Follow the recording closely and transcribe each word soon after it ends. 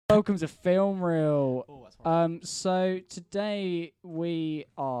Welcome to Film Reel. Oh, that's horrible. So today we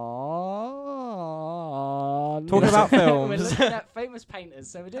are Talking about films. We're looking at famous painters.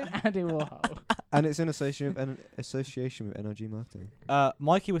 So we're doing Andy Warhol. And it's in association with NRG marketing.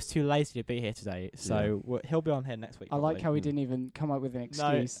 Mikey was too lazy to be here today, so he'll be on here next week. I like probably. how we didn't even come up with an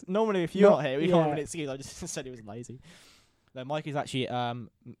excuse. No, normally if you're Not- not here, we can't have yeah. an excuse. I just said he was lazy. No, Mikey's actually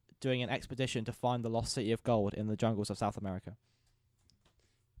doing an expedition to find the lost city of gold in the jungles of South America.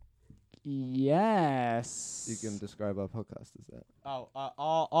 Yes. You can describe our podcast as that. Oh,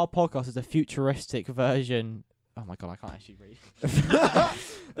 our podcast is a futuristic version. Oh my god, I can't actually read.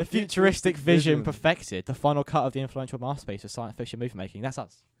 A futuristic vision perfected, the final cut of the influential masterpiece of science fiction movie making. That's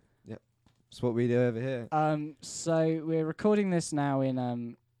us. It's what we do over here. So we're recording this now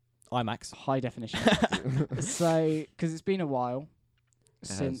in IMAX. high definition. So because it's been a while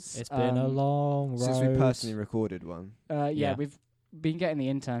since It's been a long road. Since we personally recorded one. Yeah. we've been getting the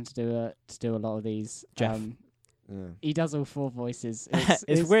intern to do a lot of these. Jeff. Yeah. He does all four voices.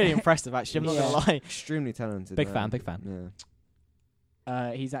 It's really impressive, actually. I'm not Yeah. gonna lie. Extremely talented. Big man. fan.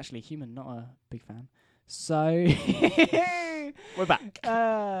 Yeah. He's actually human, not a big fan. So We're back.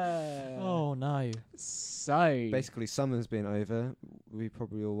 oh Oh no. So Basically, summer's been over. We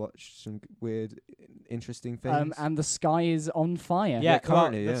probably all watched some weird, interesting things. and the sky is on fire. Yeah,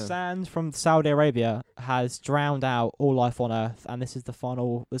 currently, the yeah. sand from Saudi Arabia has drowned out all life on Earth, and this is the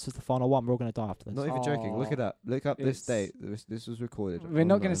final. This is the final one. We're all gonna die after this. Not even joking. Look Aw. it up. Look up this It's- date. This was recorded. We're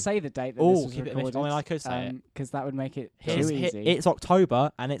not going online. to say the date that Oh, this was keep it. recorded. I mean, I could say it. because that would make it Here's- too easy. It's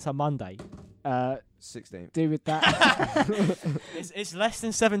October, and it's a Monday. 16th. Do with that. It's less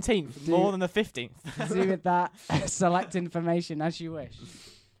than 17th, Do- more than the 15th. Do with that. Select information as you wish.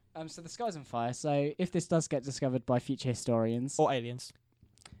 So the sky's on fire. So if this does get discovered by future historians Or aliens.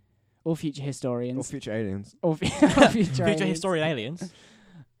 or future historians Or future aliens. or future aliens, historian aliens.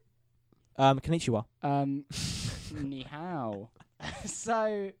 Konnichiwa. ni hao.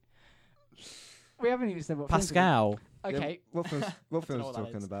 So we haven't even said what films Pascal. we're- Okay. What films? What don't films know what that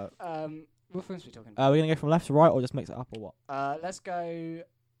talking is. about? What films are we talking Are about? we gonna go from left to right, or just mix it up, or what? Let's go Right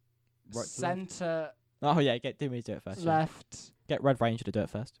to left? center, Oh yeah, do me to do it first. Yeah. left. Get Red Ranger to do it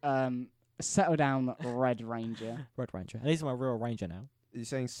first. Settle down, Red Ranger. Red Ranger. And these are my real Ranger now. Are you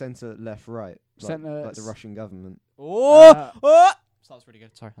saying centre, left, right? Centre, Like the Russian government. Oh! Uh, Oh! So that was really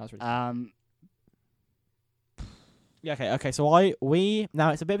good. Sorry, that was really good. Yeah, okay, so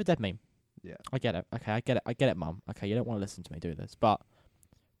now it's a bit of a dead meme. Yeah. I get it. Okay, I get it, Mum. Okay, you don't want to listen to me do this. But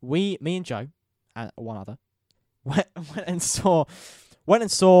me and Joe, and one other, went and saw the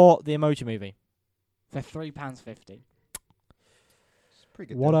Emoji movie. for £3.50. It's a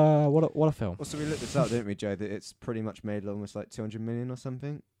pretty good. What deal. a film. Also, we looked this up, didn't we, Joe? That it's pretty much made almost like 200 million or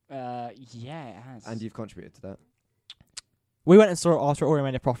something. Yeah, it has. And you've contributed to that. We went and saw it after it already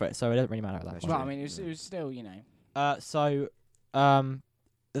made a profit, so it doesn't really matter at that That's point. well, I mean, it was still,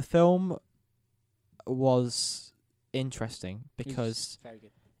 The film was interesting because very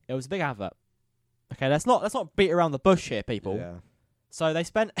good. it was a big advert. Okay, let's not beat around the bush here, people. Yeah. So they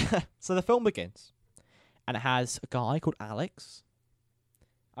spent. So the film begins, and it has a guy called Alex.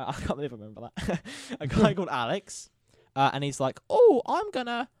 I can't believe I remember that. A guy called Alex, and he's like, "Oh, I'm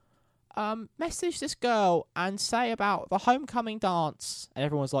gonna message this girl and say about the homecoming dance." And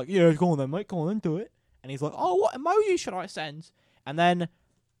everyone's like, "Yeah, go on then, mate. Go on then, do it." And he's like, "Oh, what emoji should I send?" And then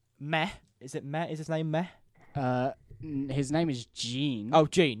Meh. Is it Meh? Is his name Meh? His name is Gene. Oh,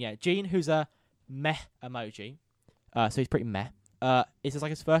 Gene. Yeah, Gene, who's a Meh emoji. So he's pretty Meh. It's just like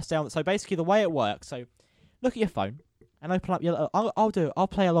his first day on. So basically, the way it works. So look at your phone and open up your. I'll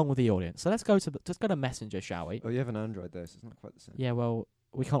play along with the audience. So let's go to Messenger, shall we? Oh, you have an Android there, so it's not quite the same. Yeah. Well,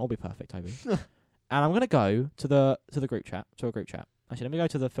 we can't all be perfect, Toby. And I'm gonna go to the group chat. To a group chat. Actually, let me go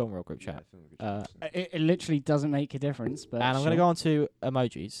to the Film Reel group chat. It literally doesn't make a difference, but And I'm going to go on to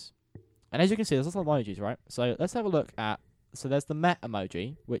emojis. And as you can see, there's lots of emojis, right? So let's have a look at... So there's the Met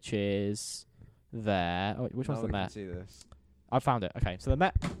emoji, which is there. Oh, which one's the we can Met? see this. I found it. Okay, so the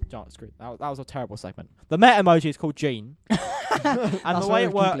Met... John, screw that was a terrible segment. The Met emoji is called Gene. And That's the what way we've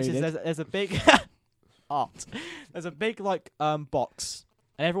it works is concluded. there's a big... art. There's a big, box.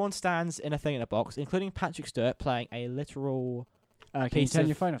 And everyone stands in a thing in a box, including Patrick Stewart playing a literal... can you piece turn of-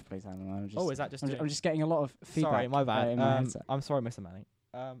 your phone off, please, Alan? I'm just, Oh, is that just... I'm just getting a lot of feedback. Sorry, my in my bad. headset. I'm sorry, Mr. Manning.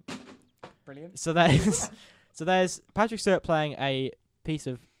 Brilliant. So there's Patrick Stewart playing a piece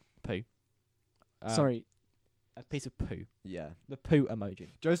of poo. Sorry. A piece of poo. Yeah. The poo emoji.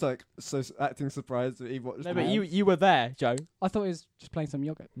 Joe's like acting surprised that he watched. No, the but movie. you were there, Joe. I thought it was just playing some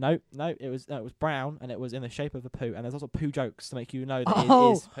yogurt. No, it was brown and it was in the shape of a poo, and there's also poo jokes to make you know that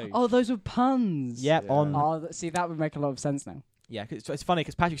Oh, it is poo. Oh, those were puns. Yep, Yeah. on Oh, see, that would make a lot of sense now. Yeah, 'cause it's funny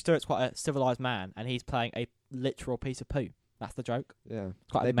because Patrick Stewart's quite a civilized man, and he's playing a literal piece of poo. That's the joke. Yeah.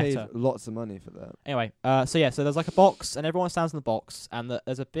 It's quite They a meta. paid lots of money for that. Anyway, so there's like a box, and everyone stands in the box, and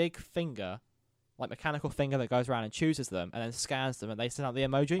there's a big finger, like mechanical finger that goes around and chooses them, and then scans them, and they send out the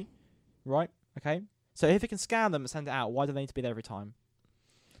emoji, right? Okay. So if it can scan them and send it out, why do they need to be there every time?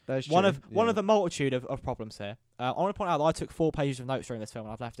 That's One true, of the multitude of problems here. I want to point out that I took 4 pages of notes during this film,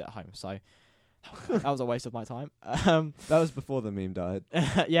 and I've left it at home, so that was a waste of my time. That was before the meme died.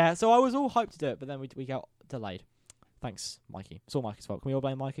 Yeah, so I was all hyped to do it, but then we got delayed. Thanks, Mikey. It's all Mikey's fault. Can we all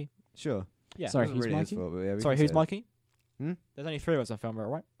blame Mikey? Sure. Yeah. Sorry, Wasn't who's really his Mikey? fault, but yeah, we Sorry, can who's say it. Mikey? Hmm? There's only 3 of us on film,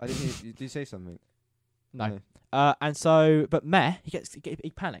 right? I didn't hear, did you say something? No. And so, but Meh, he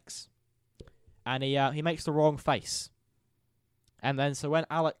panics, and he makes the wrong face, and then so when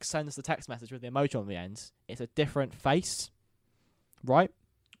Alex sends the text message with the emoji on the end, it's a different face, right?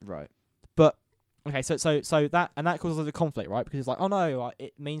 Right. But okay, so that causes a conflict, right? Because it's like, oh no, like,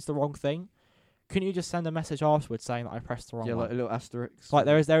 it means the wrong thing. Couldn't you just send a message afterwards saying that I pressed the wrong Yeah, one? like a little asterisk. Like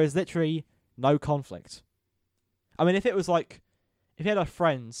there is literally no conflict. I mean, if it was like, if he had a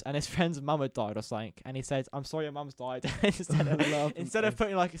friend and his friend's mum had died or something, and he said, "I'm sorry, your mum's died," instead of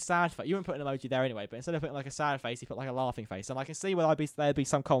putting like a sad face, you wouldn't put an emoji there anyway. But instead of putting like a sad face, he put like a laughing face, and I can see where there'd be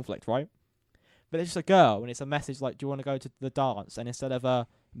some conflict, right? But it's just a girl, and it's a message like, "Do you want to go to the dance?" And instead of a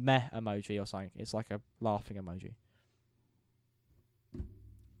meh emoji or something, it's like a laughing emoji.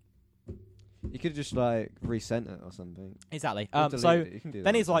 You could just like resend it or something. Exactly. Or delete So it. You can do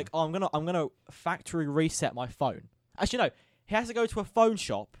then that he's as like, "Oh, I'm gonna factory reset my phone." Actually, no. He has to go to a phone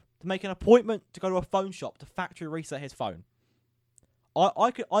shop to make an appointment to go to a phone shop to factory reset his phone.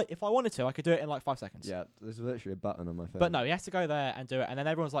 If I wanted to, I could do it in like 5 seconds. Yeah, there's literally a button on my phone. But no, he has to go there and do it, and then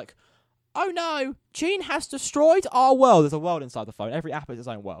everyone's like, "Oh no, Gene has destroyed our world." There's a world inside the phone. Every app has its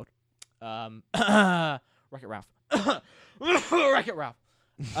own world. Wreck-It Ralph. Wreck-It Ralph.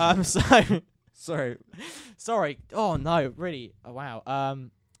 Sorry. Oh no, really. Oh wow.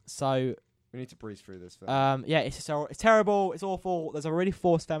 So we need to breeze through this film. yeah, it's terrible. It's awful. There's a really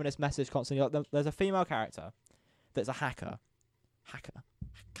forced feminist message constantly. Like, there's a female character that's a hacker,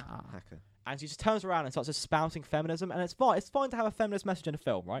 and she just turns around and starts just spouting feminism. And it's fine. It's fine to have a feminist message in a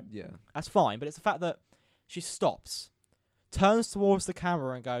film, right? Yeah. That's fine. But it's the fact that she stops, turns towards the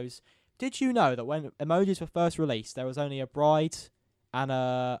camera, and goes, "Did you know that when emojis were first released, there was only a bride and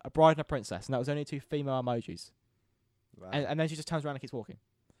a princess, and that was only 2 female emojis?" Wow. And then she just turns around and keeps walking.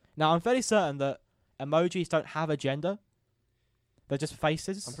 Now, I'm fairly certain that emojis don't have a gender. They're just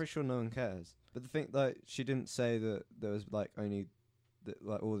faces. I'm pretty sure no one cares. But the thing, like, she didn't say that there was like only,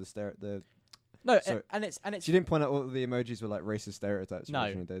 like all the No, so and it's She didn't point out all the emojis were like racist stereotypes. No.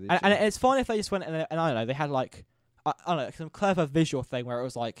 originally, did and she? it's fine if they just went and I don't know, they had like I don't know, some clever visual thing where it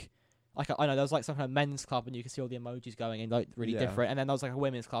was like I know there was like some kind of men's club and you could see all the emojis going and like really Yeah. different, and then there was like a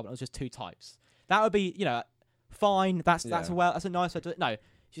women's club and it was just 2 types. That would be, fine. That's Yeah. that's a nice way to do it. No,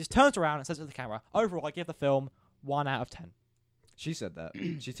 she just turns around and says to the camera, "Overall, I give the film 1 out of 10." She said that.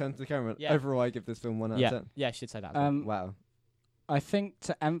 She turned to the camera. Yeah. Overall, I give this film 1 out Yeah, of 10. yeah, she did say that. As well. Wow. I think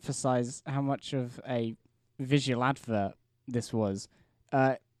to emphasize how much of a visual advert this was,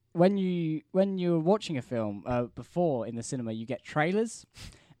 when you're watching a film before in the cinema, you get trailers,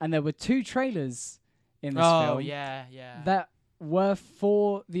 and there were 2 trailers in this film. Oh yeah. That were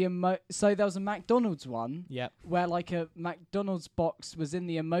for the So there was a McDonald's one, Yep. where like a McDonald's box was in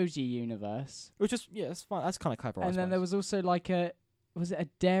the emoji universe, Which is that's fine. That's kind of clever. and then there was also like was it a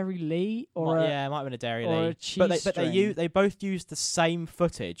Dairy Lee or it might have been a Dairy or Lee. a cheese But string. they both used the same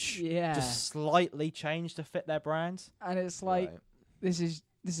footage, Yeah, just slightly changed to fit their brand. and it's like Right. this is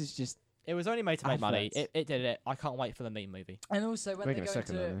just. It was only made to make money. Adverts. It did it. I can't wait for the meme movie. And also when Wait they a go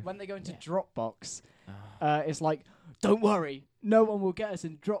second, into though. when they go into Dropbox, it's like, don't worry, no one will get us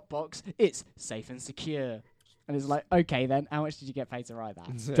in Dropbox. It's safe and secure. And it's like, okay then, how much did you get paid to write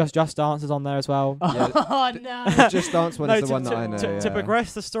that? Just Dance is on there as well. Oh no! Just Dance one is the one that I know. To yeah.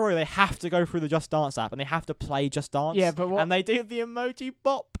 progress the story, they have to go through the Just Dance app and they have to play Just Dance. Yeah, but what? And they do the emoji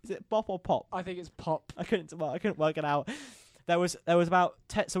bop. Is it bop or pop? I think it's pop. I couldn't work it out. There was about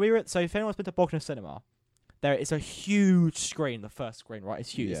 10. So if anyone's been to Bognor Cinema, there is a huge screen. The first screen, right? It's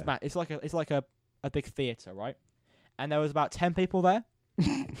huge. Yeah. It's like a big theater, right? And there was about 10 people there.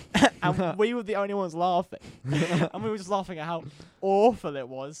 And we were the only ones laughing. And we were just laughing at how awful it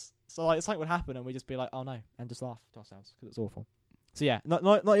was. So like something would happen and we'd just be like, "Oh no," and just laugh to ourselves because it's awful. So yeah, not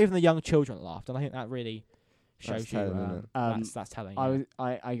even the young children laughed, and I think that really shows That's you. telling, isn't it? That's telling.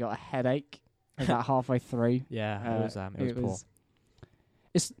 Yeah. I got a headache about halfway through. Yeah, it was poor.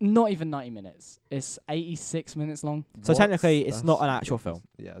 It's not even 90 minutes. It's 86 minutes long. So What? technically, it's That's not an actual ridiculous.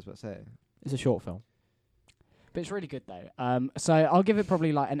 film. Yeah, I was about to say. It's a short film. But it's really good though. So I'll give it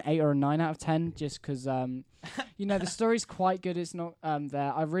probably like an 8 or a 9 out of 10, just because the story's quite good. It's not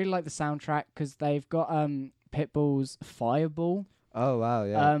there. I really like the soundtrack because they've got Pitbull's Fireball. Oh wow,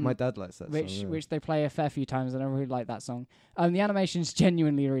 yeah. Um, My dad likes that song. Yeah. Which they play a fair few times, and I really like that song. The animation's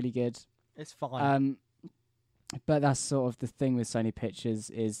genuinely really good. It's fine. But that's sort of the thing with Sony Pictures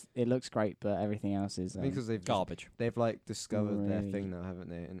is it looks great, but everything else is because they've garbage. They've like discovered their Really? thing now, haven't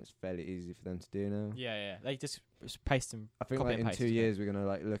they? And it's fairly easy for them to do now. Yeah. They just paste them. I think copy like and in paste 2 it. years we're gonna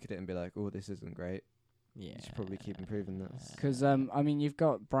like look at it and be like, oh, this isn't great. Yeah. You should probably keep improving that. because you've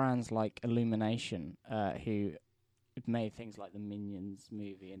got brands like Illumination who made things like the Minions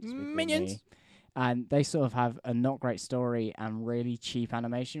movie and Despicable Minions? Me. And they sort of have a not great story and really cheap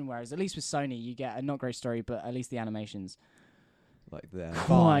animation, whereas at least with Sony you get a not great story, but at least the animation's Like there.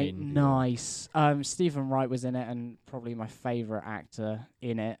 quite Fine. nice. Stephen Wright was in it, and probably my favourite actor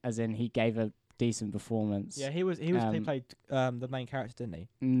in it, as in he gave a decent performance. Yeah, he played the main character, didn't he?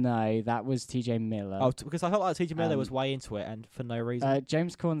 No, that was T.J. Miller. Oh, because I felt like T.J. Miller was Um, way into it, and for no reason,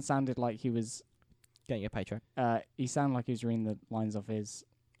 James Corden sounded like he was. getting a paycheck, He sounded like he was reading the lines off his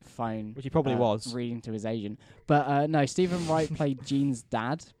phone, which he probably was. reading to his agent. But no, Stephen Wright played Gene's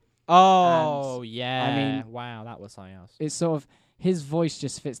dad. Oh And, yeah, wow, that was something else. It's sort of his voice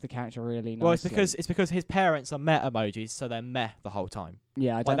just fits the character really nicely. Well, it's because his parents are meh emojis, so they're meh the whole time.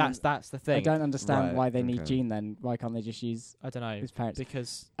 yeah, I don't. That's the thing. I don't understand Right, why they need okay. Gene then. Why can't they just use I don't know his parents?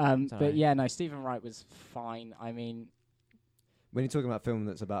 because But know. yeah, no, Stephen Wright was fine. I mean, When you're talking about film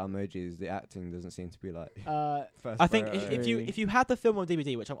that's about emojis, the acting doesn't seem to be like. First I think priority. if you had the film on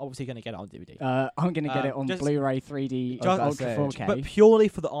DVD, which I'm obviously going to get it on DVD, I'm gonna get it on just- Blu-ray 3D Just- Ultra I 4K. but purely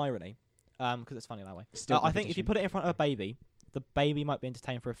for the irony, because it's funny that way. Still I think if you competition. put it in front of a baby, the baby might be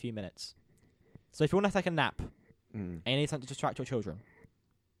entertained for a few minutes. So if you want to take a nap Mm. and you need something to distract your children,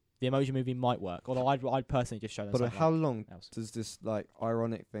 the Emoji Movie might work. Although I'd personally just show them. But something how long else. does this like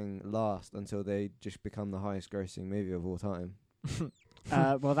ironic thing last until they just become the highest grossing movie of all time?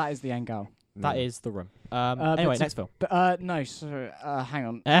 Well, that is the end goal. That Mm. is the room. but Anyway, to- next film. But no, so hang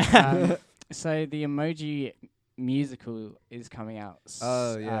on. So the Emoji musical is coming out.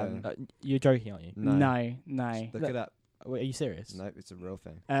 Oh, yeah. You're joking, aren't you? No. Look it up. Wait, are you serious? Nope, it's a real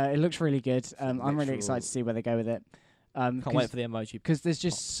thing. It looks really good. I'm really literal- excited to see where they go with it. Can't wait for the emoji. Because there's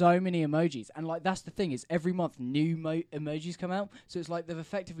just so many emojis, and like that's the thing is every month new emojis come out. So it's like they've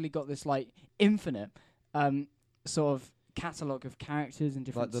effectively got this like infinite sort of catalog of characters and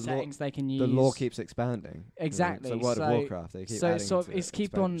different the lore- settings they can use. The lore keeps expanding. Exactly. So World of So- Warcraft, they keep So adding it's sort of to it's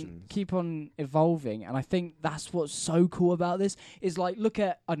expansions. keep on evolving, and I think that's what's so cool about this is like look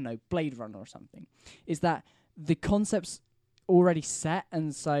at I don't know Blade Runner or something. Is that the concept's already set,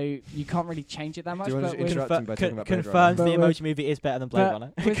 and so you can't really change it that much. Do you want But to with, interrupt him by talking about Blade Confirms Runner? the But with- Emoji Movie is better than Blade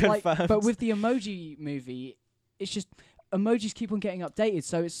Runner. with like, Confirms. but with the Emoji Movie, it's just emojis keep on getting updated,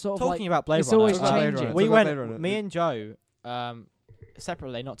 so it's sort of Talking like about Blade it's Runner, always Talk about Blade changing. Runner. we Talk about went, Blade Runner. me and Joe,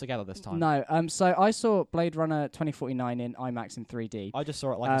 separately, not together this time. no. So I saw Blade Runner 2049 in IMAX in 3D. I just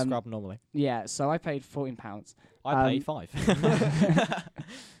saw it like a scrub normally. Yeah, so I paid £14. I paid $5.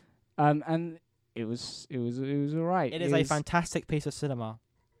 And it was alright. It is a fantastic piece of cinema.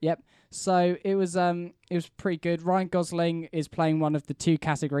 So it was pretty good. Ryan Gosling is playing one of the two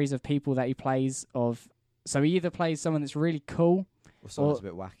categories of people that he plays of. So he either plays someone that's really cool Or someone's a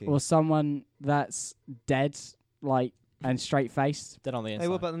bit wacky. or someone that's dead, like and straight faced, Dead on the inside. Hey,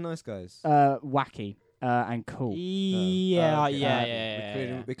 what about the nice guys? wacky, and cool. Yeah, okay.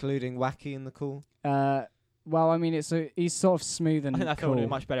 yeah. Including wacky and the cool. Well, I mean, he's sort of smooth and I think that film would cool. be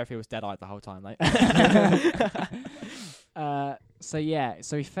much better if he was dead-eyed the whole time, mate. So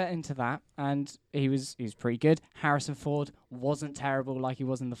he fit into that, and he was pretty good. Harrison Ford wasn't terrible like he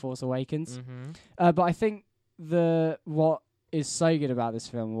was in The Force Awakens. Mm-hmm. But I think what is so good about this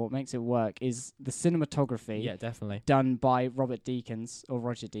film, what makes it work, is the cinematography. Yeah, definitely. Done by Roger Deakins.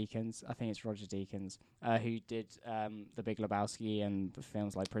 I think it's Roger Deakins, who did The Big Lebowski and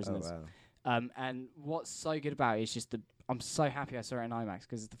films like Oh, Prisoners. wow. And what's so good about it is just I'm so happy I saw it in IMAX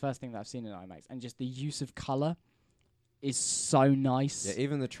because it's the first thing that I've seen in IMAX, and just the use of color is so nice. Yeah,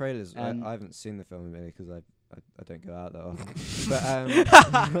 even the trailers. I haven't seen the film really because I don't go out that often.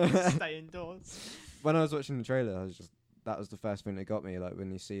 But Stay indoors. when I was watching the trailer, that was the first thing that got me. Like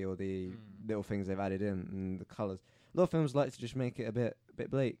when you see all the little things they've added in and the colours. A lot of films like to just make it a bit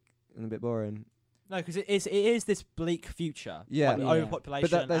bleak and a bit boring. No, because it is this bleak future. Yeah. Like, with Yeah. overpopulation.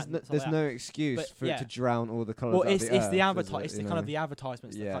 But there's and stuff there's like no that. excuse But, for it yeah. to drown all the colours. Well, out it's of the it's the earth, is advertise. it, It's you the kind of know? the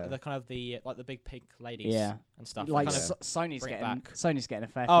advertisements. Yeah. The kind of the like the big pink ladies. Yeah. And stuff. Like kind Yeah. of Sony's bring it getting back. Sony's getting a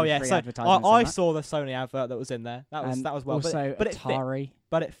fair Oh few yeah, free so advertisements. I and that. saw the Sony advert that was in there. That was And well. also But it fit. Atari.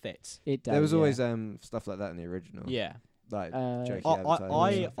 But it fits. It does. There was yeah. always stuff like that in the original. Yeah. Like Uh, jokey I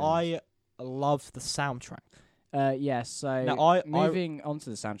advertisements. I loved the soundtrack. Yeah, so Now, I- moving on to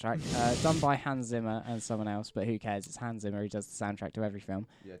the soundtrack, done by Hans Zimmer and someone else, but who cares? It's Hans Zimmer who does the soundtrack to every film.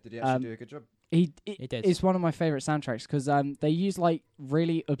 Yeah, did he actually Um, do a good job? He did. It's one of my favourite soundtracks because they use like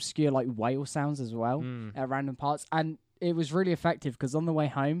really obscure like whale sounds as well Mm. at random parts, and it was really effective because on the way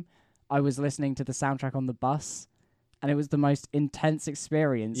home, I was listening to the soundtrack on the bus, and it was the most intense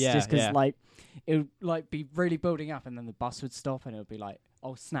experience. Yeah, just because yeah. like it would like be really building up, and then the bus would stop, and it would be like,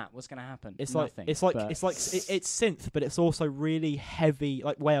 oh snap, what's gonna happen? It's Nothing, it's but- synth, but it's also really heavy,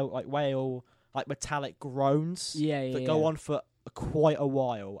 like whale, like metallic groans yeah, that go on for quite a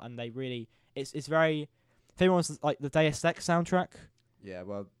while, and they really, it's very. If anyone's like the Deus Ex soundtrack, Yeah,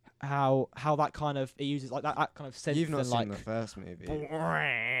 well, how that kind of it uses like that kind of synth. you've not and, seen like, the first movie.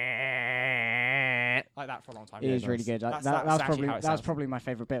 like that for a long time. It yeah. is really nice. good. That's probably how it that was sounds. probably my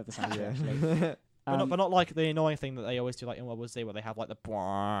favourite bit of the soundtrack. Actually. Yeah. But not like the annoying thing that they always do, like in World War Z, where they have like the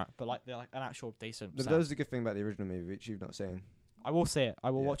but like they're like an actual decent. But sound. that was the good thing about the original movie, which you've not seen. I will see it.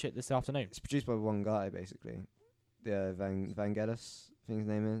 I will Yeah. watch it this afternoon. It's produced by one guy, basically. Yeah, Vangelis, I think his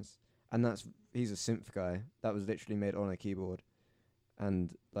name is. And he's a synth guy. That was literally made on a keyboard.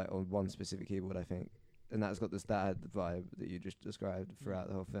 And like on one specific keyboard, I think. And that's got that had the vibe that you just described throughout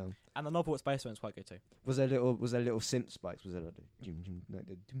the whole film. And the novel it's based on is quite good too. Was there little synth spikes? Was there like the dum, dum, like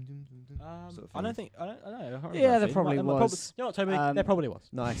the dum, dum, dum, dum sort of I don't thing? think I don't know. I can't remember Yeah, there actually. probably There was. you know what, Toby? There probably was.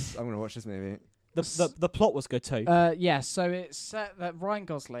 Nice. I'm gonna watch this movie. The plot was good too. Yeah, so it's set that Ryan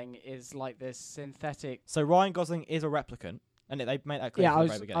Gosling is like this synthetic. So Ryan Gosling is a replicant, and they made that clear Yeah, from the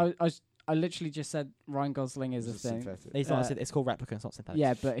very beginning. I literally just said Ryan Gosling is a It's thing. synthetic. He's not. It's called replicants, not synthetic.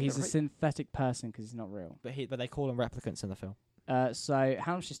 Yeah, but he's Yeah, a right. synthetic person because he's not real. but they call them replicants in the film. So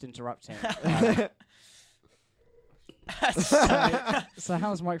Ham's just interrupting. So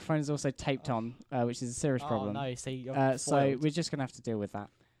Ham's microphone is also taped on, which is a serious problem. Oh no! See, you're So foiled. we're just gonna have to deal with that.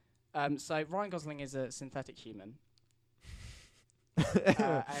 So Ryan Gosling is a synthetic human,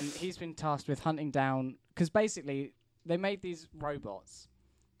 and he's been tasked with hunting down because basically they made these robots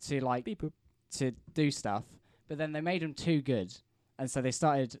to like Beep boop. to do stuff, but then they made them too good, and so they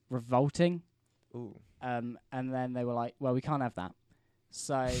started revolting. Ooh. And then they were like, well, we can't have that.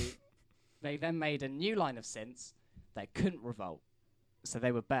 So they then made a new line of synths that couldn't revolt. So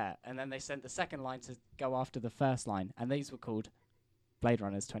they were better. And then they sent the second line to go after the first line. And these were called Blade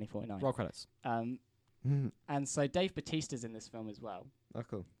Runners 2049. Roll credits. And so Dave Bautista's in this film as well. Oh,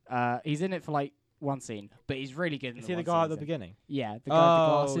 cool. He's in it for like one scene, but he's really good in Is the he the one guy scene at the he's in. beginning? Yeah, the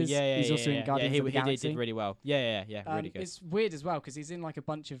guy with the glasses. Yeah, he's also in yeah. Guardians of the He Galaxy. did really well. Yeah, really good. It's weird as well because he's in like a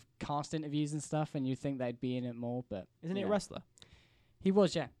bunch of cast interviews and stuff, and you think they'd be in it more, but Isn't he a yeah. wrestler? He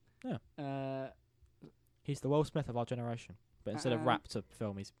was, yeah. Yeah. He's the Will Smith of our generation, but instead of Um, rap to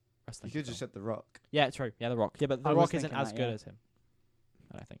film, he's You wrestling. could to just film. said The Rock. Yeah, true. Yeah, The Rock. Yeah, but I The was Rock isn't thinking as that, good yeah. as him.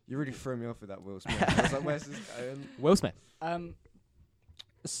 I don't think. You really threw me off with that Will Smith. I was like, where's this going? Will Smith.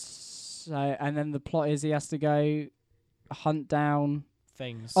 So and then the plot is he has to go hunt down.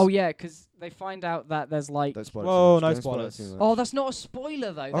 Things. Oh yeah, because they find out that there's like. Don't spoil it Whoa, too much. no Don't spoil it spoilers. too much. Oh, that's not a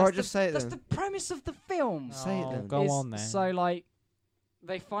spoiler though. Alright, just say it That's then. the premise of the film. Say it then. Go Is- on then. So like,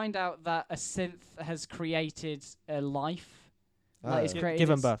 they find out that a synth has created a life. Like it's Oh. created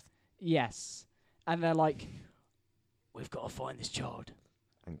Given its- birth. Yes, and they're like, we've got to find this child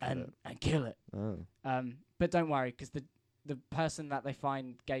And kill it. and kill it. Oh. But don't worry, because the person that they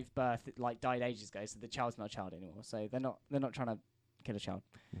find gave birth like died ages ago, so the child's not a child anymore. So they're not trying to kill a child.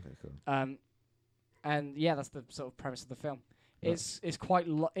 Okay, cool. And yeah, that's the sort of premise of the film. Nice. It's quite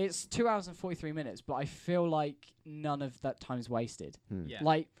it's 2 hours and 43 minutes, but I feel like none of that time's wasted. Yeah.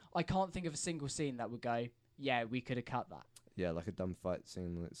 Like I can't think of a single scene that would go, yeah, we could have cut that. Yeah, like a dumb fight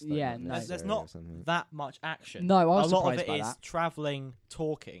scene. That's Yeah, not no. There's necessary not or something. that much action. No, I was a lot of surprised it by is that. traveling,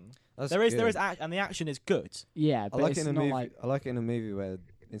 talking. That's There is good. and the action is good. Yeah, I but like it's it in a not movie. like I like it in a movie where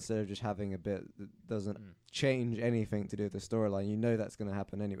instead of just having a bit that doesn't change anything to do with the storyline, you know that's going to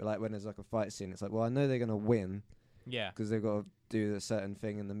happen anyway. Like when there's like a fight scene, it's like, well, I know they're going to win Yeah. because they've got to do a certain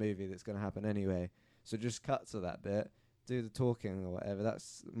thing in the movie that's going to happen anyway. So just cut to that bit, do the talking or whatever.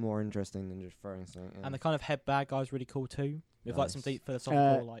 That's more interesting than just throwing something. In. And the kind of head bad guy's really cool too. With like some Nice. deep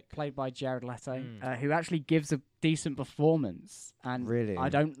philosophical like. played by Jared Leto, Mm. who actually gives a decent performance, and Really? I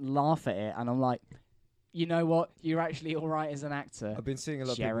don't laugh at it, and I'm like, you know what, you're actually all right as an actor. I've been seeing a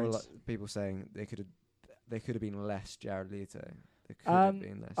lot of Jared. people saying they could have been less Jared Leto. They could have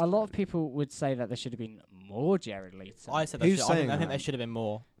been less. A lot of Jared people would say that there should have been more Jared Leto. I said Who's that. saying I think that? there should have been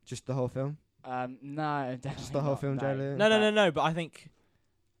more. Leto. Just the whole film. No, definitely Just the whole not, film, no. Jared Leto? No. But I think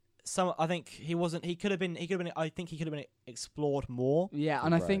I think he wasn't. He could have been. I think he could have been explored more. Yeah,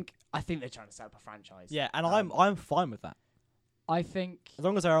 and Right. I think they're trying to set up a franchise. Yeah, and I'm fine with that I think. as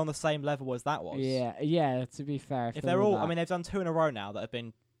long as they're on the same level as that was. Yeah. To be fair, If they're all, I mean, they've done 2 in a row now that have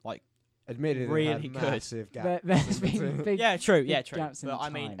been like. Admittedly, Really they had good. massive gaps. there's in been between. big. Yeah, true. big Yeah, true. gaps in But I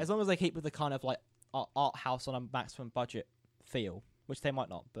mean, time. as long as they keep with the kind of like art house on a maximum budget feel, which they might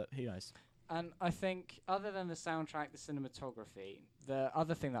not, but who knows? And I think, other than the soundtrack, the cinematography, the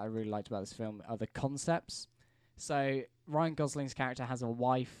other thing that I really liked about this film are the concepts. So Ryan Gosling's character has a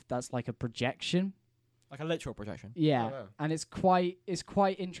wife that's like a projection. Like a literal projection. Yeah, Oh, wow. and it's quite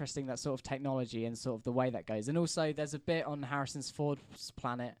interesting, that sort of technology and sort of the way that goes. And also, there's a bit on Harrison Ford's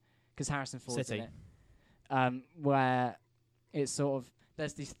planet, because Harrison Ford's City. in it, where it's sort of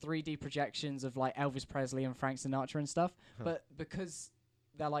there's these 3D projections of like Elvis Presley and Frank Sinatra and stuff, but because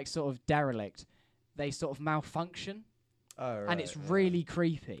they're like sort of derelict, they sort of malfunction, Oh, right, and it's yeah. really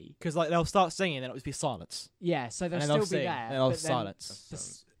creepy. Because like they'll start singing, and then it'll just be silence. Yeah, so they'll And then still they'll be sing, there, and they'll but then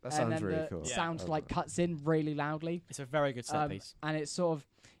silence. That and sounds then really the cool. sound I like love it. cuts in really loudly. It's a very good set piece. And it's sort of,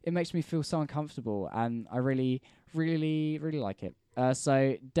 it makes me feel so uncomfortable, and I really, really, really like it.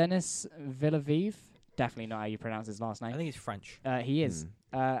 So Denis Villeneuve, definitely not how you pronounce his last I name. think he's French. He is.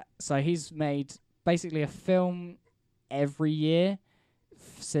 So he's made basically a film every year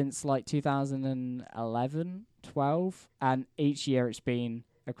since like 2011, 12, and each year it's been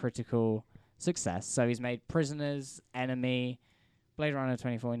a critical success. So he's made Prisoners, Enemy, Blade Runner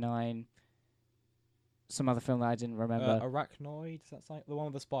 2049, some other film that I didn't remember. Arachnoid, is that the one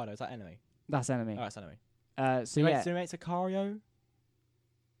with the spider? Is that Enemy? That's Enemy. Oh, that's Enemy. So Do yeah. you make Sicario?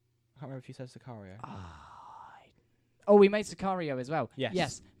 I can't remember if you said Sicario. Oh, we made Sicario as well. Yes.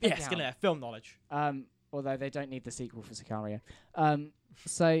 Yes. Thank you, Yes, Howard. gonna film knowledge. Although they don't need the sequel for Sicario.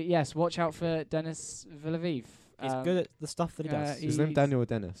 So yes, watch out for Denis Villeneuve. He's good at the stuff that he does. Is his name Daniel or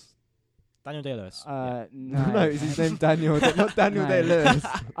Dennis? Daniel Day-Lewis. No. No, is his name Daniel? Not Daniel No. Day-Lewis.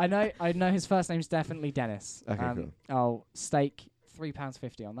 I know his first name's definitely Dennis. Okay, cool. I'll stake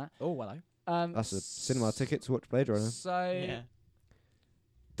 £3.50 on that. Oh, hello. That's a cinema ticket to watch Blade Runner. So Yeah.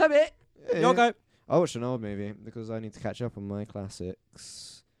 Toby, You'll go. I watched an old movie because I need to catch up on my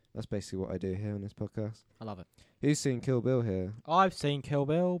classics. That's basically what I do here on this podcast. I love it. Who's seen Kill Bill here? I've seen Kill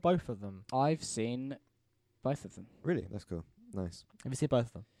Bill, both of them. I've seen both of them. Really? That's cool. Nice. Have you seen both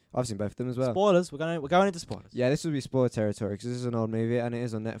of them? I've seen both of them as well. Spoilers. We're going into spoilers. Yeah, this will be spoiler territory because this is an old movie and it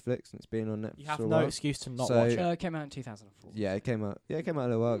is on Netflix and it's been on Netflix You have for a no while. excuse to not So- watch it. It came out in 2004. Yeah, it came out. Yeah, it came out a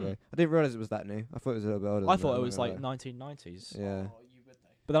little while ago. I didn't realize it was that new. I thought it was a little bit older. I than thought that, it I'm was not like gonna 1990s. lie. Yeah.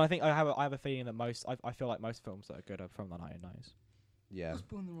 But then I think I have a feeling that I feel like most films that are good are from the 1990s. Yeah.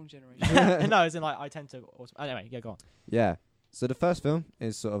 born the wrong generation. No, as in like I tend to. Anyway, yeah, go on. Yeah. So the first film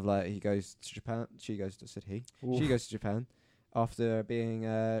is sort of like he goes to Japan. She goes to he. She goes to Japan after being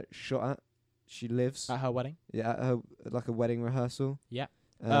shot at. She lives. At her wedding. Yeah, at her like a wedding rehearsal. Yeah.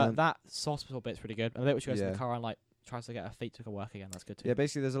 Um, That hospital bit's pretty good. And the bit where she goes in yeah. the car and like tries to get her feet to work again. That's good too. yeah,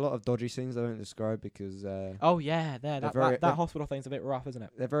 basically there's a lot of dodgy scenes I won't describe because Oh yeah, that very- that hospital thing's a bit rough, isn't it?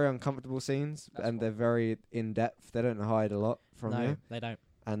 they're very uncomfortable scenes That's and what- they're very in depth. They don't hide a lot from No, you, they don't.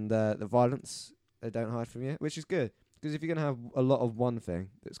 and the violence they don't hide from you, which is good because if you're gonna have a lot of one thing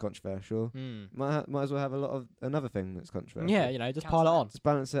that's controversial, might as well have a lot of another thing that's controversial. Yeah, you know, just Cancel pile it that. on. just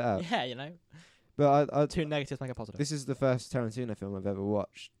balance it out. Yeah, you know, But I two negatives make a positive. this is the first Tarantino film I've ever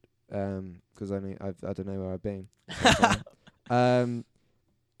watched because I don't know where I've been. And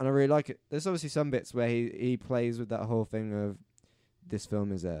I really like it. There's obviously some bits where he plays with that whole thing of this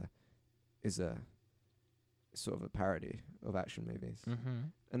film is a sort of a parody of action movies,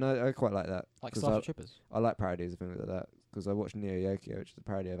 and I quite like that. Like 'cause Starship Troopers. I like parodies of things like that because I watched Neo Yokio, which is a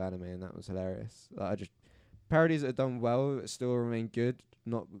parody of anime, and that was hilarious. Like, parodies that are done well but still remain good,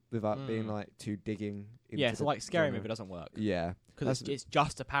 not without being like too digging. Into Yeah, so the like Scary genre. Movie doesn't work Yeah, because it's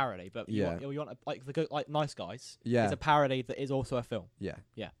just a parody. But Yeah. you want like the good, like Nice Guys. yeah, It's a parody that is also a film. yeah,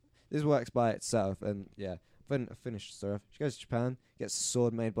 Yeah. This works by itself, and yeah. When I finished the story off, she goes to Japan, gets a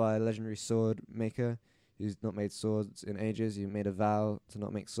sword made by a legendary sword maker who's not made swords in ages. He made a vow to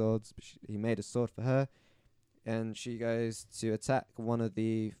not make swords, but he made a sword for her, and she goes to attack one of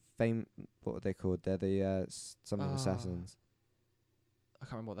the what are they called? They're the something assassins. I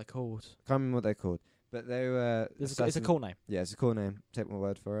can't remember what they're called. Can't remember what they're called, but they were. It's a cool name. Yeah, it's a cool name. Take my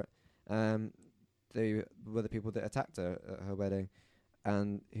word for it. They were the people that attacked her at her wedding,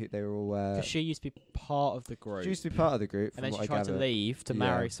 and they were all. Because she used to be part of the group. She used to be part of the group, and then from she what I tried to gather, leave to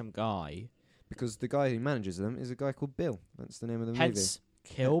marry some guy. because the guy who manages them is a guy called Bill. That's the name of the Hence,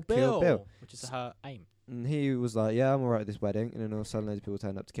 movie. Kill Kill Bill, Bill. which is her aim. And he was like, "Yeah, I'm alright at this wedding," and then all of a sudden, loads of people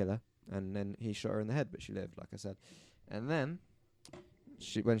turned up to kill her, and then he shot her in the head, but she lived, like I said. And then,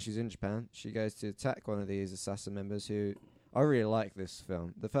 when she's in Japan, she goes to attack one of these assassin members. Who I really like this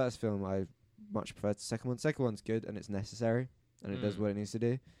film. The first film I much preferred the second one. Second one's good and it's necessary and it does what it needs to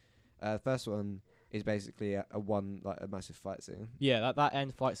do. The first one is basically a massive fight scene. Yeah, that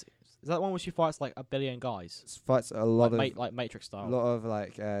end fight. Is that one where she fights like a billion guys? Fights a lot like Matrix style. A lot of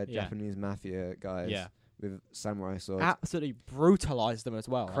Japanese mafia guys. Yeah. With samurai swords. Absolutely brutalized them as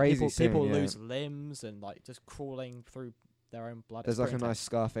well. Crazy like people scene, lose limbs and like just crawling through their own blood. There's like a nice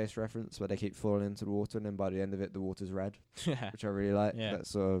Scarface reference where they keep falling into the water and then by the end of it the water's red, which I really like. Yeah. That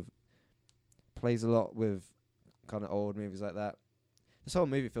sort of plays a lot with kind of old movies like that. This whole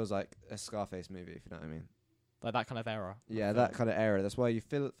movie feels like a Scarface movie, if you know what I mean. Like that kind of era. Yeah, that kind of era. That's why you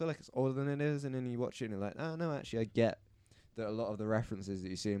feel like it's older than it is, and then you watch it and you're like, oh no, actually I get that a lot of the references that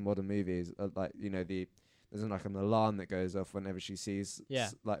you see in modern movies are like, there's like an alarm that goes off whenever she sees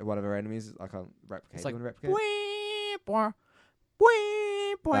like one of her enemies. I can't replicate. It's like, replicate? That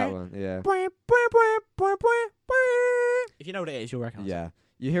one, yeah. If you know what it is, you'll recognise it. Yeah.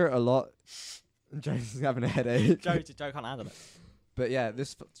 You hear it a lot. Joe's having a headache. Joe can't handle it. But yeah,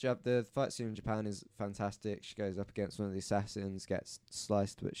 the fight scene in Japan is fantastic. She goes up against one of the assassins, gets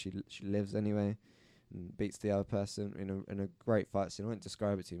sliced, but she lives anyway, and beats the other person in a great fight scene. I won't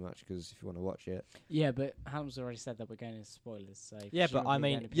describe it too much because if you want to watch it. Yeah, but Hallum's already said that we're going into spoilers. So yeah, but I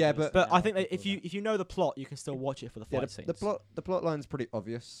mean, but I think that if you know the plot, you can still watch it for the fight scenes. The plot line's pretty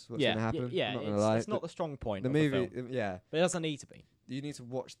obvious. What's going to happen? Yeah, I'm not gonna lie. it's not the strong point. The of movie, the film. yeah, but it doesn't need to be. You need to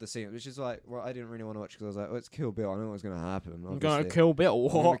watch the scene, which is like, well, I didn't really want to watch because I was like, oh, it's Kill Bill. I know what's going to happen. I'm going to kill Bill.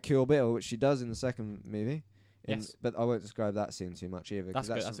 I'm going to kill Bill, which she does in the second movie. Yes. But I won't describe that scene too much either. That's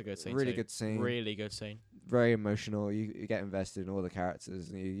good. That's a good scene. Really good scene. Really good scene. Very emotional. You get invested in all the characters.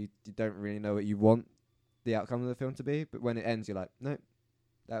 And you don't really know what you want the outcome of the film to be. But when it ends, you're like, nope,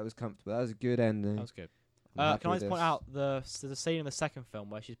 that was comfortable. That was a good ending. That was good. Can I just point out there's a scene in the second film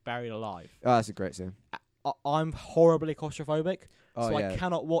where she's buried alive. Oh, that's a great scene. I'm horribly claustrophobic, so yeah. I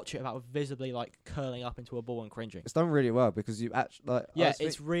cannot watch it without visibly like curling up into a ball and cringing. It's done really well because you actually like. Yeah,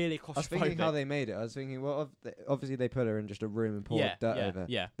 it's really claustrophobic. I was thinking how they made it. I was thinking, well, obviously they put her in just a room and poured dirt over.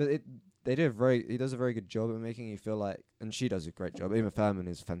 Yeah. But he does a very good job at making you feel like, and she does a great job. Uma Thurman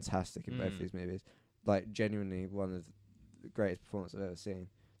is fantastic in both these movies. Like genuinely one of the greatest performances I've ever seen.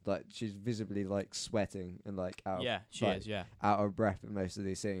 Like she's visibly like sweating and like out. Yeah, she is. Yeah. Out of breath in most of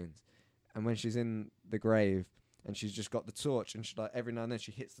these scenes. And when she's in the grave and she's just got the torch and she like every now and then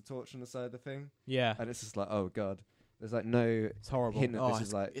she hits the torch on the side of the thing. Yeah. And it's just like, oh god. There's like no it's horrible. hint that this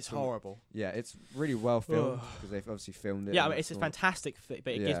is like it's horrible. Yeah, it's really well filmed because they've obviously filmed it. Yeah, I mean it's a fantastic but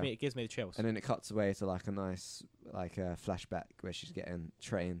it gives me the chills. And then it cuts away to like a nice flashback where she's getting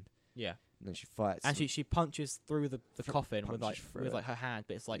trained. Yeah. And then she fights. And she punches through the coffin with her hand,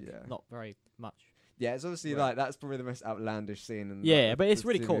 but it's like not very much. Yeah, it's obviously like that's probably the most outlandish scene. Yeah, but it's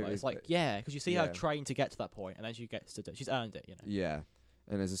really cool. It's like because you see her train to get to that point, and then she gets to do. She's earned it, you know. Yeah,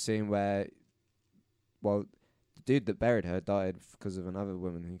 and there's a scene where, the dude that buried her died because of another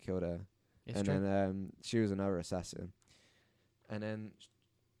woman who killed her, then she was another assassin, and then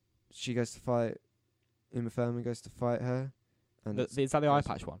she goes to fight. Uma Thurman goes to fight her, and is that the eye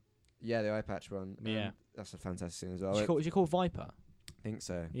patch one? Yeah, the eye patch one. Yeah, that's a fantastic scene as well. Is she called Viper? I think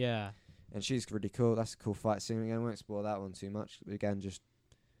so. Yeah. And she's really cool. That's a cool fight scene. Again, I won't spoil that one too much. But again, just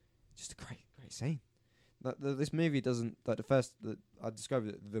a great scene. Like this movie doesn't like I described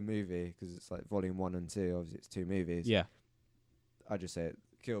it the movie because it's like volume 1 and 2. Obviously, it's 2 movies. Yeah. I just say it.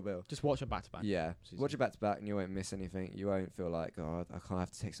 Kill Bill. Just watch them back to back. Yeah. Watch it back to back, and you won't miss anything. You won't feel like I can't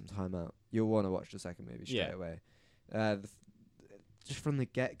have to take some time out. You'll want to watch the second movie straight away. Just from the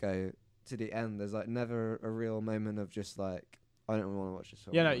get go to the end, there's like never a real moment of just like. I don't want to watch this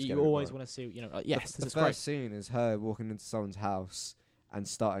film. Yeah, no, you always want to see, yes, the first scene is her walking into someone's house and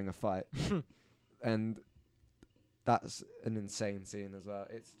starting a fight. And that's an insane scene as well.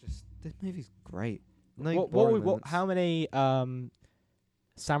 It's just, this movie's great. How many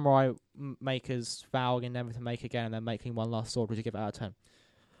samurai makers vowing never to make again and then making one last sword would you give it out of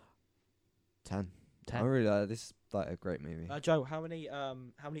 10? 10. I really like this is like a great movie. Joe, how many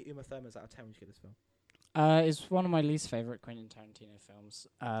Uma Thurmans out of 10 would you give this film? It's one of my least favorite Quentin Tarantino films.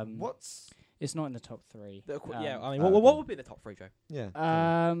 It's not in the top 3. What would be the top 3, Joe?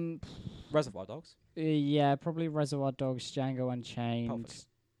 Yeah. Reservoir Dogs. Yeah, probably Reservoir Dogs, Django Unchained.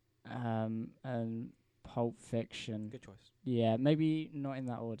 And Pulp Fiction. Good choice. Yeah, maybe not in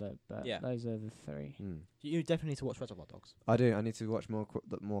that order, but Yeah. those are the three. You definitely need to watch Reservoir Dogs. I do. I need to watch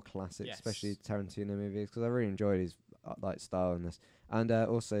more classics, Yes. especially Tarantino movies, because I really enjoyed his like style in this. And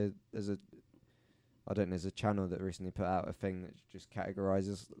also, there's a channel that recently put out a thing that just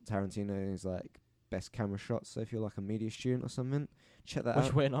categorizes Tarantino's like best camera shots. So if you're like a media student or something, check that Which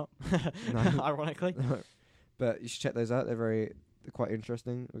out. we're not. No. Ironically. But you should check those out. They're quite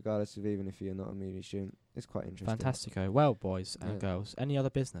interesting, regardless of even if you're not a media student. It's quite interesting. Fantastico. Well, boys and Yeah. girls, any other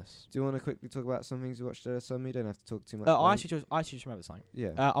business? Do you want to quickly talk about some things you watched there? Some you don't have to talk too much. I about actually just remembered something.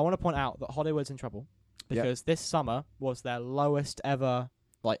 yeah. I want to point out that Hollywood's in trouble Yep. because this summer was their lowest ever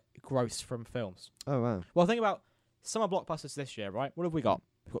gross from films. Oh wow. Well, think about summer blockbusters this year, right? What have we got?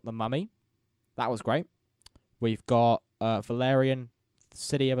 We've got The Mummy. That was great. We've got Valerian,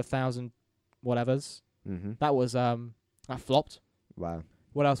 City of a Thousand whatevers. Mhm. That was that flopped. Wow.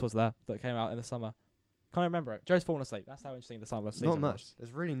 What else was there that came out in the summer? Can't remember it. Joe's fallen asleep. That's how interesting the summer season Not much. was.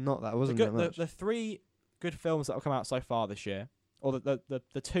 There's really not that. The, Wasn't good, that much. the three good films that have come out so far this year, or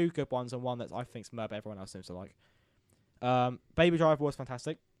the two good ones and one that I think's but everyone else seems to like. Baby Driver was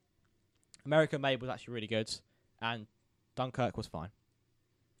fantastic. American Made was actually really good, and Dunkirk was fine.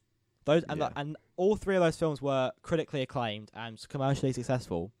 Those and all three of those films were critically acclaimed and commercially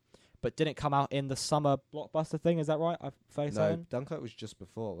successful, but didn't come out in the summer blockbuster thing. Is that right? I'm fairly No, certain. Dunkirk was just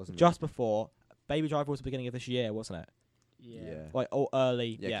before, wasn't Just before. Baby Driver was the beginning of this year, wasn't it? Yeah. Like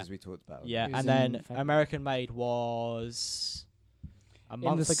early. Yeah, Yeah. because we talked about it. Yeah, It was and then in February. American Made was a In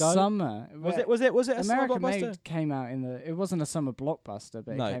month the ago. summer. Was it a summer American blockbuster? Made came out it wasn't a summer blockbuster,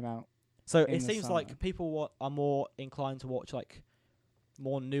 but No. it came out. So in it the seems summer. like people are more inclined to watch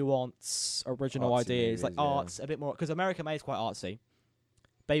more nuanced, original Artsy ideas, movies, arts, a bit more. Because American Made is quite artsy.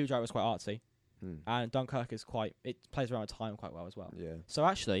 Baby Driver is quite artsy, Hmm. and Dunkirk is it plays around with time quite well as well. Yeah. So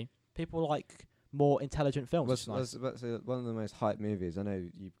actually, people like more intelligent films. Was which is nice. one of the most hyped movies. I know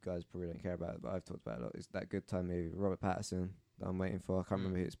you guys probably don't care about it, but I've talked about it a lot. Is that Good Time movie with Robert Pattinson that I'm waiting for. I can't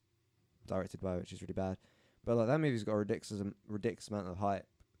remember who it's directed by, which is really bad. But that movie's got a ridiculous amount of hype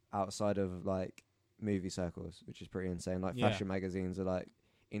outside of movie circles, which is pretty insane. Yeah. Fashion magazines are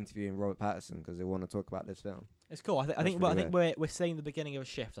interviewing Robert Pattinson because they want to talk about this film. It's cool. I That's think really we're seeing the beginning of a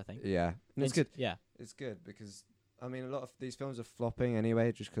shift. I think. Yeah, and it's good. Yeah. It's good because a lot of these films are flopping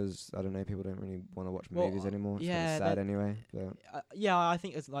anyway, just because I don't know, people don't really want to watch movies anymore. It's yeah, sad anyway. But I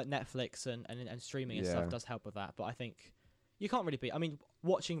think it's Netflix and streaming and Yeah. stuff does help with that. But I think you can't really beat.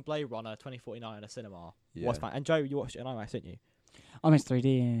 Watching Blade Runner 2049 in a cinema was fun. And Joe, you watched it in IMAX, didn't you? I missed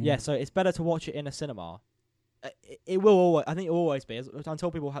 3D. Yeah. So it's better to watch it in a cinema. It will always. I think it will always be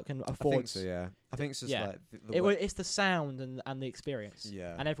until people can afford. I think so. Yeah, I think it's just Yeah. It's the sound and the experience.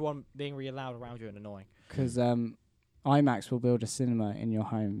 Yeah. And everyone being really loud around you and annoying. Because IMAX will build a cinema in your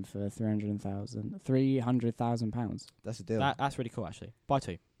home for £300,000. That's a deal. That's really cool, actually. Buy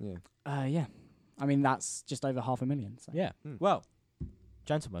two. Yeah. Yeah. That's just over $500,000. So. Yeah. Hmm. Well,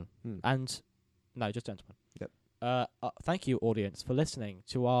 gentlemen, Hmm. and no, just gentlemen. Yep. Thank you, audience, for listening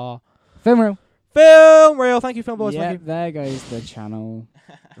to our Film reel. Film Reel. Thank you, Film Boys. Yeah, Thank you. there goes the channel.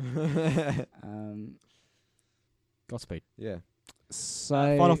 Godspeed. Yeah.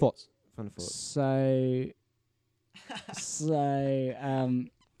 So Final thoughts. Fun thoughts.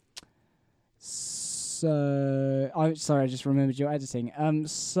 So I'm sorry, I just remembered your editing. Am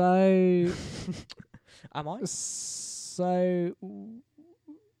I?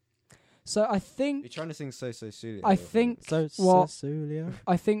 So I think You're trying to sing So Celia. I think So, what Cecilia.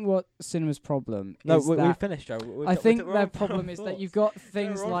 I think what cinema's problem No, is we that finished, Joe. I think their problem is that you've got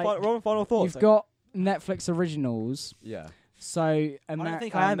things like final thoughts. you've got Netflix originals. Yeah. So I don't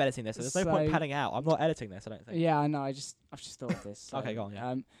think I am editing this. So there's no point so- padding out. I'm not editing this. I don't think. Yeah, I know. I've just thought of this. So, Okay, go on,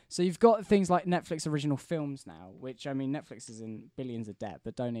 yeah. So you've got things like Netflix original films now, which Netflix is in billions of debt,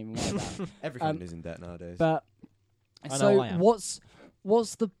 but don't even worry about it. Every company's in debt nowadays. But I know so I am. what's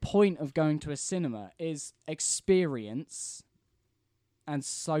the point of going to a cinema? Is experience and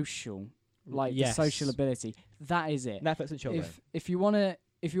social, the Yes. social ability. That is it. Netflix and children. If you wanna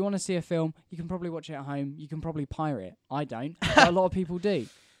see a film, you can probably watch it at home. You can probably pirate it. I don't, but a lot of people do.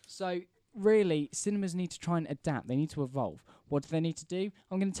 So really, cinemas need to try and adapt. They need to evolve. What do they need to do?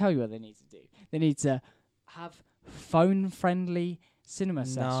 I'm going to tell you what they need to do. They need to have phone-friendly cinema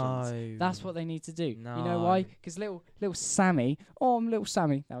sessions. That's what they need to do. You know why? Because little Sammy, I'm little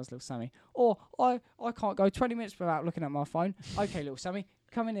Sammy. That was little Sammy. Or I can't go 20 minutes without looking at my phone. Okay, little Sammy,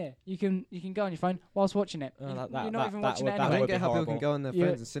 come in here. You can go on your phone whilst watching it. Oh, You're that- not even that watching would- it that I anyway. don't would be get how people horrible. can go on their You-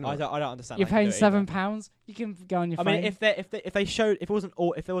 phones in cinema. I don't understand. You're how you paying do it either. £7. You can go on your I phone. mean, if they showed,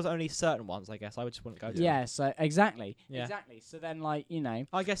 if there was only certain ones, I guess I just wouldn't go to. yeah. So exactly. Yeah. Exactly. So then, like, you know.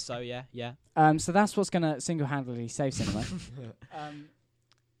 I guess so. Yeah. So that's what's gonna single-handedly save cinema.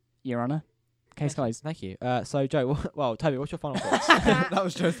 Your Honour. Case closed. Thank you. So Joe, well, Toby, what's your final thoughts? That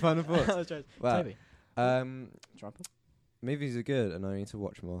was Joe's final thoughts. That was Joe's. Wow. Toby. Movies are good, and I need to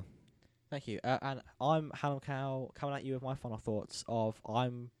watch more. Thank you. And I'm Hallum Cow coming at you with my final thoughts of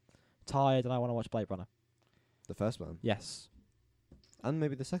I'm tired and I want to watch Blade Runner. The first one, Yes. and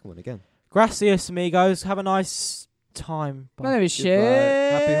maybe the second one again. Gracias, amigos. Have a nice time. My name is Goodbye.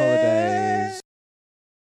 Shit. Happy holidays.